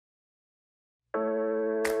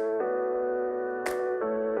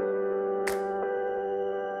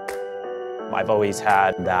I've always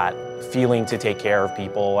had that feeling to take care of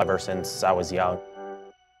people ever since I was young.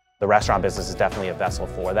 The restaurant business is definitely a vessel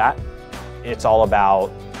for that. It's all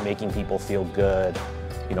about making people feel good,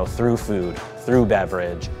 through food, through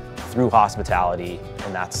beverage, through hospitality,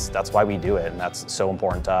 and that's why we do it, and that's so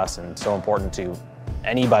important to us and so important to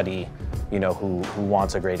anybody, who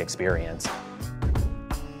wants a great experience.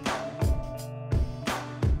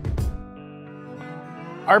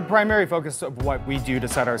 Our primary focus of what we do to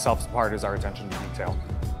set ourselves apart is our attention to detail.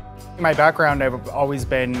 In my background, I've always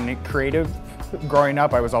been creative. Growing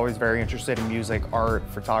up, I was always very interested in music, art,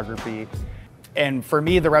 photography. And for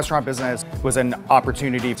me, the restaurant business was an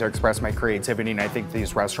opportunity to express my creativity, and I think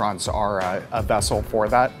these restaurants are a vessel for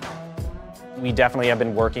that. We definitely have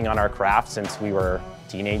been working on our craft since we were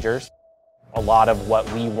teenagers. A lot of what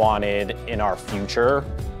we wanted in our future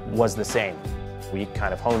was the same. We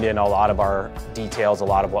kind of honed in a lot of our details, a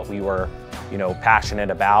lot of what we were, passionate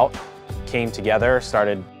about, came together,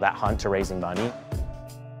 started that hunt to raising money.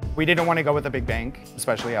 We didn't want to go with a big bank,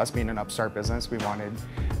 especially us being an upstart business. We wanted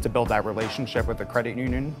to build that relationship with the credit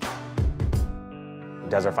union.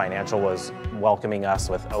 Desert Financial was welcoming us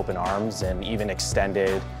with open arms and even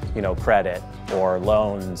extended, credit or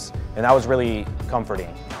loans. And that was really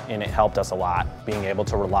comforting, and it helped us a lot, being able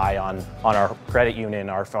to rely on our credit union,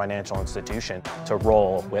 our financial institution, to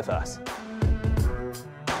roll with us.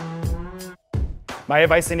 My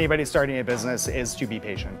advice to anybody starting a business is to be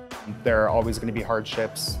patient. There are always going to be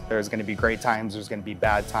hardships. There's going to be great times. There's going to be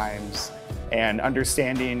bad times. And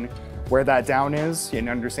understanding where that down is and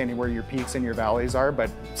understanding where your peaks and your valleys are, but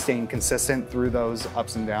staying consistent through those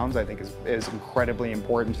ups and downs, I think is incredibly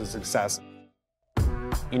important to success.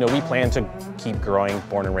 We plan to keep growing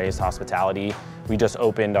born and raised hospitality. We just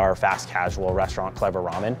opened our fast casual restaurant, Clever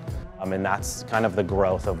Ramen, and that's kind of the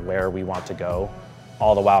growth of where we want to go,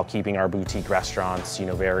 all the while keeping our boutique restaurants,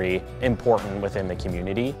 very important within the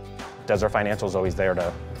community. Desert Financial is always there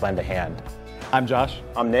to lend a hand. I'm Josh.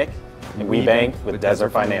 I'm Nick, and we bank with Desert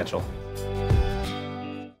Financial.